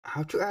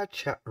How to add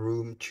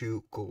Chatroom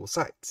to Google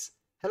Sites.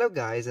 Hello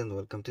guys and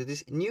welcome to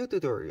this new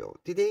tutorial.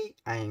 Today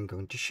I am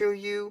going to show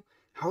you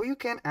how you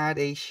can add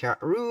a chat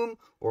room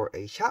or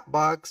a chat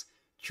box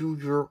to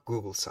your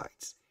Google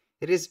Sites.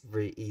 It is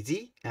very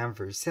easy and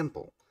very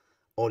simple.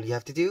 All you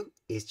have to do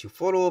is to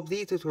follow up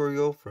the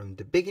tutorial from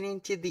the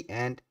beginning to the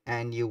end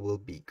and you will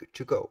be good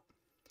to go.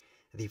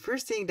 The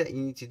first thing that you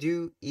need to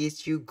do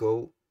is to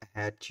go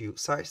ahead to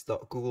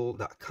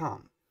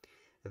sites.google.com.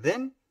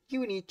 Then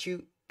you need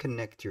to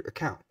connect your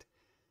account.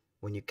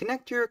 When you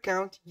connect your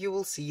account, you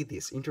will see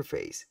this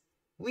interface.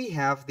 We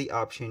have the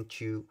option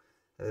to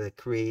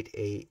create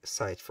a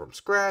site from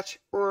scratch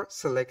or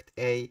select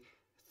a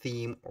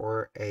theme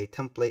or a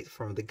template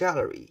from the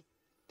gallery.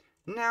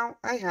 Now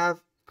I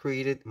have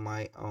created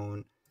my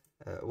own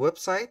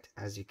website.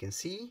 As you can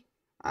see,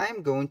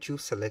 I'm going to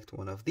select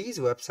one of these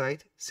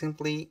websites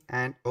simply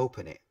and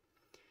open it.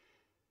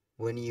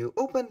 When you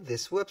open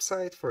this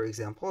website, for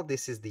example,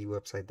 this is the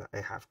website that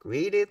I have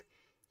created,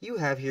 you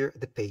have here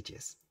the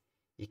pages.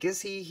 You can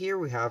see here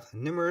we have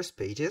numerous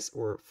pages,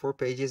 or 4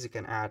 pages. You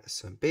can add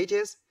some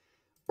pages,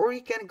 or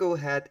you can go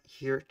ahead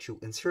here to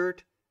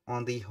insert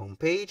on the home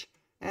page,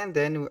 and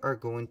then we are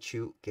going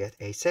to get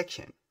a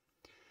section.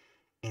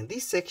 In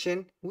this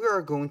section, we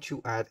are going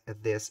to add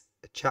this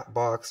chat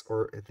box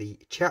or the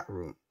chat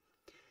room.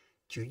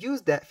 To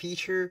use that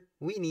feature,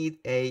 we need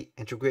a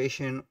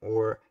integration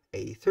or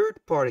a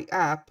third-party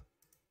app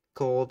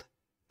called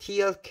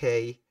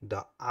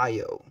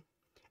tlk.io,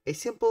 a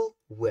simple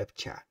web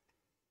chat.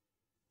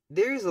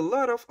 There is a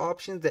lot of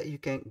options that you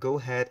can go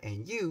ahead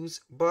and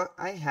use, but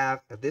I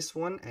have this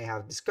one. I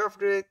have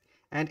discovered it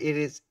and it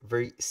is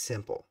very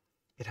simple.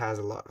 It has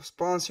a lot of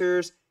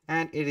sponsors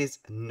and it is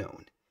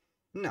known.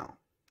 Now,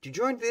 to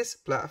join this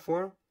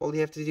platform, all you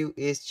have to do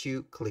is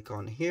to click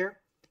on here.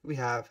 We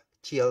have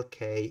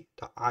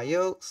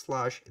tlk.io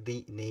 /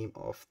 the name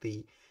of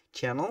the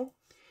channel.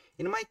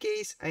 In my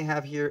case, I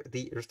have here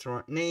the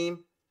restaurant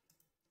name.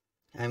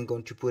 I'm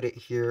going to put it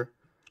here,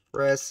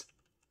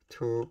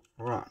 restaurant.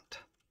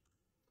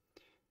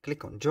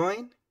 Click on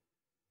join,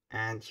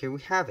 and here we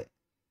have it.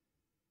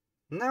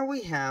 Now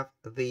we have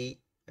the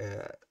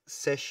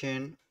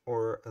session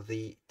or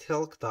the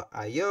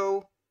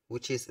tlk.io,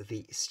 which is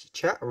the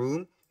chat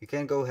room. You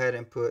can go ahead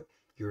and put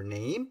your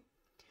name,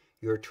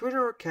 your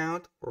Twitter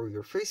account, or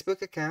your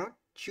Facebook account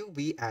to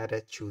be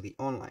added to the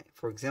online.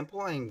 For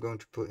example, I'm going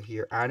to put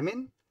here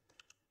admin.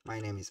 My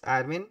name is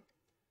admin,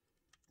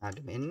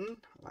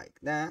 like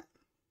that.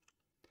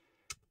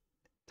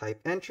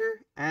 Type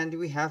enter, and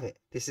we have it.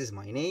 This is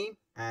my name,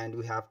 and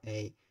we have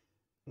a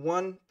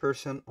one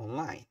person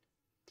online.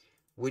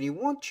 When you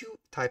want to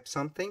type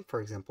something,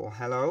 for example,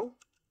 hello,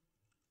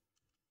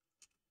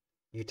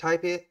 you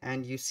type it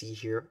and you see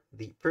here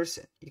the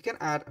person. You can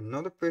add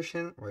another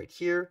person right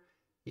here.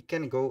 You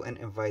can go and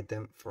invite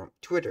them from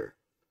Twitter.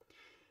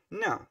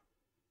 Now,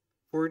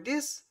 for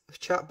this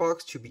chat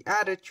box to be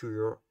added to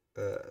your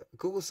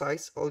Google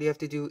Sites, all you have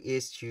to do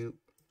is to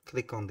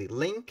click on the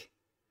link,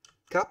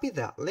 copy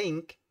that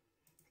link,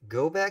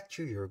 go back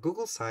to your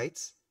Google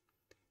Sites,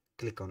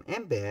 click on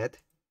embed,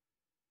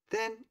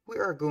 then we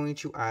are going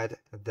to add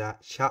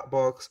that chat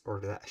box or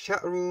that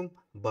chat room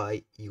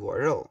by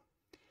URL.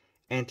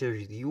 Enter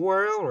the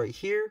URL right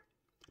here,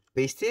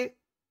 paste it,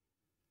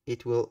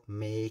 it will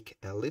make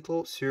a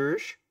little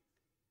search.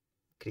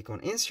 Click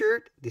on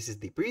insert, this is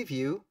the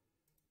preview.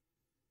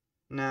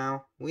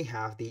 Now we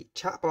have the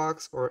chat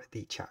box or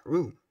the chat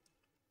room.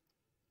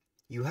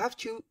 You have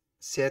to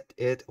set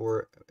it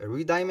or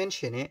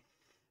redimension it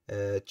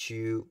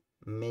to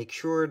make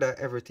sure that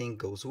everything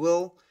goes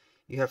well.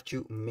 You have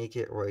to make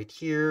it right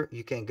here.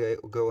 You can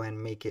go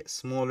and make it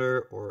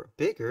smaller or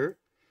bigger,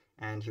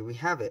 and here we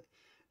have it.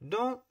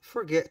 Don't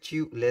forget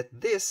to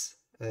let this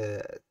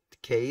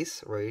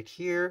case right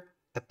here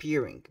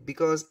appearing,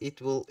 because it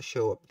will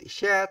show up the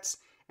chats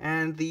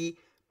and the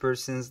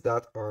persons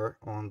that are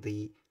on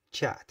the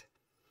chat.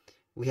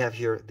 We have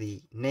here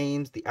the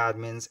names, the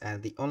admins,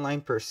 and the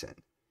online person.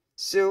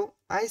 So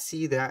I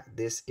see that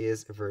this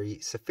is very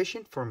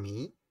sufficient for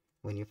me.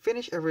 When you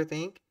finish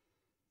everything,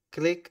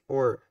 click,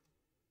 or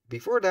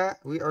before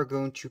that, we are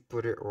going to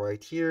put it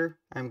right here.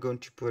 I'm going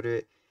to put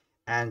it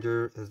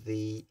under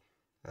the,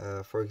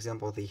 for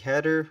example, the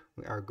header.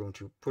 We are going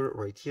to put it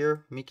right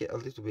here, make it a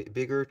little bit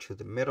bigger to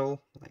the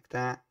middle, like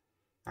that.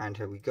 And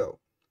here we go.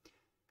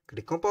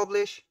 Click on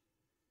publish.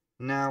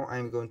 Now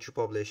I'm going to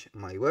publish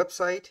my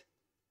website.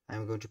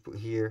 I'm going to put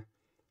here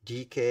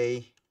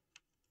GK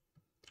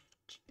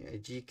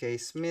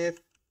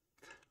Smith,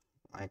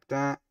 like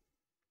that,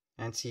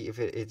 and see if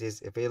it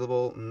is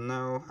available.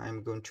 No,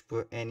 I'm going to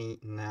put any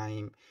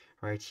name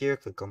right here.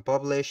 Click on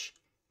publish,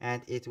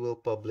 and it will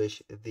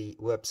publish the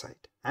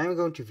website. I'm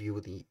going to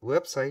view the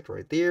website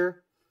right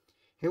there.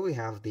 Here we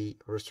have the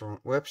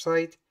restaurant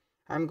website.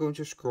 I'm going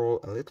to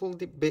scroll a little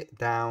bit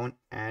down,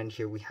 and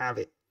here we have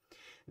it.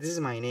 This is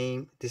my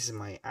name, this is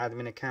my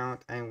admin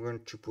account. I'm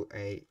going to put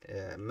a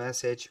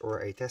message or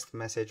a test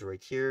message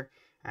right here,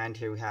 and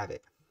here we have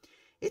it.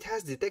 It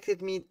has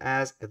detected me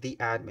as the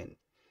admin.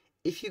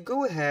 If you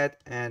go ahead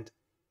and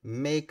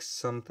make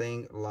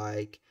something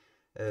like,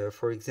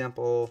 for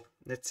example,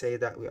 let's say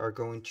that we are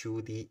going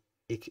to the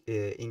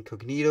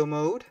incognito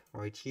mode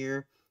right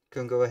here.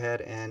 You can go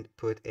ahead and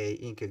put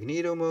a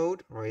incognito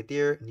mode right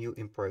there, new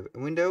in private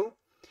window,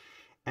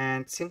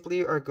 and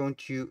simply are going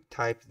to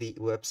type the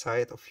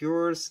website of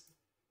yours.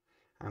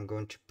 I'm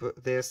going to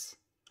put this,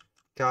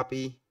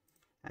 copy,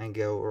 and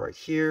go right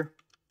here,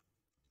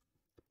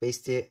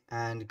 paste it,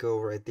 and go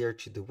right there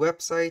to the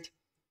website.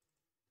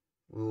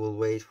 We will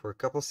wait for a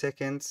couple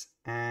seconds,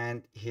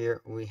 and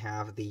here we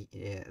have the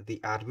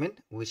admin,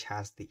 which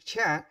has the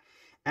chat,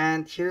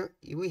 and here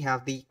we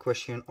have the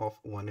question of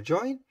wanna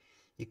join.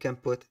 You can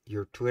put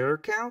your Twitter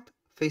account,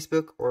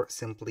 Facebook, or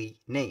simply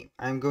name.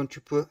 I'm going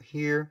to put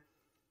here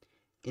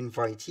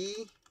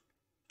invitee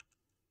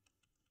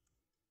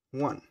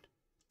 1.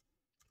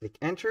 Click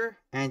enter,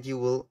 and you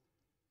will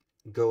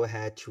go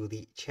ahead to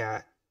the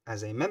chat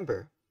as a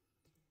member.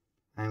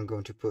 I'm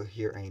going to put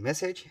here a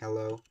message,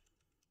 hello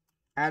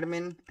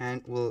admin,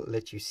 and we'll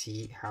let you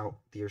see how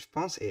the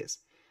response is.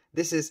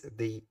 This is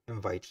the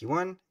invitee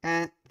 1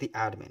 and the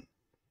admin.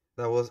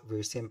 That was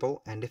very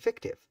simple and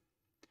effective.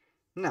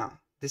 Now,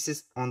 this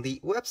is on the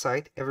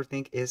website.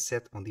 Everything is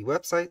set on the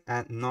website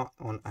and not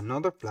on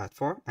another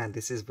platform, and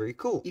this is very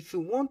cool. If you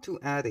want to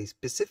add a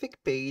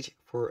specific page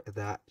for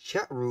that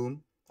chat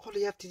room, all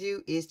you have to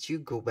do is to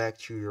go back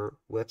to your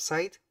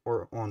website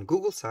or on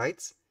Google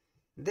Sites.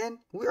 Then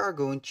we are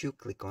going to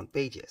click on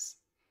pages.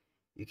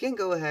 You can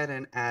go ahead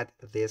and add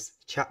this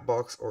chat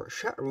box or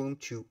chat room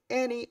to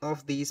any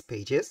of these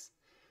pages,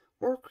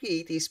 or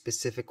create a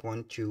specific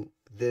one to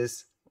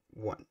this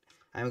one.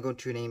 I'm going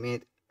to name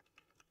it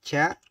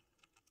chat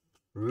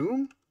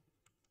room,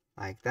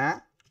 like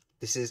that.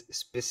 This is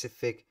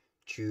specific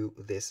to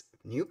this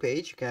new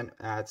page. You can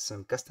add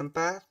some custom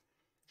path,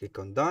 click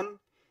on done,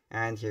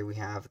 and here we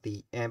have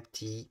the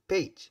empty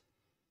page.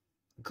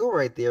 Go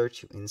right there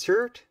to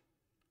insert.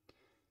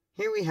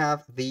 Here we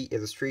have the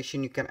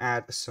illustration. You can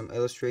add some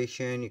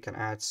illustration, you can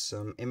add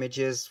some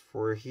images.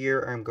 For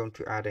here, I'm going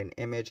to add an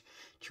image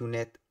to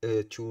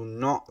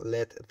not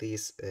let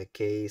this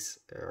case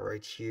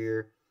right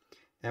here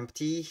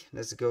empty.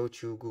 Let's go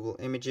to Google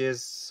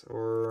Images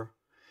or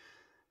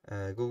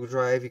Google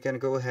Drive. You can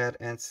go ahead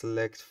and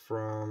select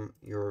from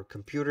your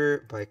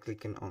computer by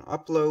clicking on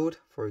upload.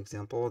 For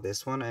example,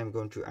 this one, I'm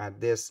going to add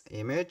this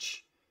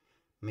image,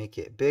 make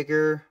it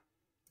bigger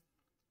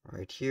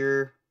right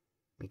here,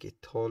 make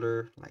it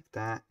taller like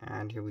that,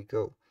 and here we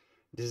go.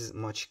 This is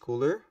much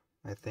cooler,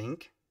 I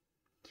think.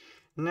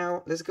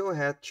 Now let's go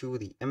ahead to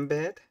the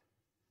embed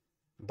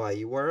by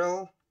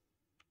URL.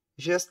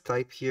 Just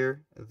type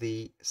here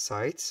the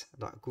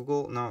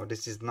sites.google. Now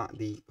this is not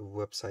the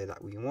website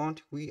that we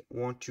want. We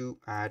want to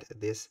add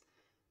this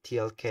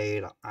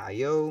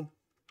tlk.io.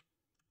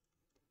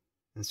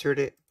 Insert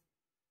it,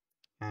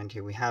 and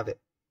here we have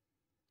it.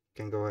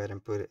 You can go ahead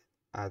and put it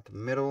at the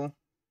middle,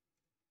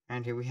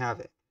 and here we have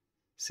it.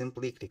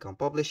 Simply click on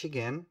publish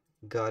again,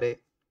 got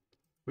it,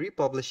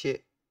 republish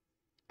it,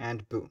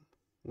 and boom,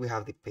 we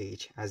have the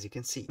page as you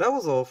can see. That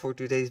was all for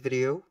today's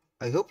video.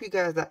 I hope you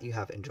guys that you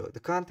have enjoyed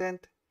the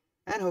content,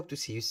 and hope to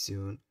see you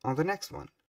soon on the next one.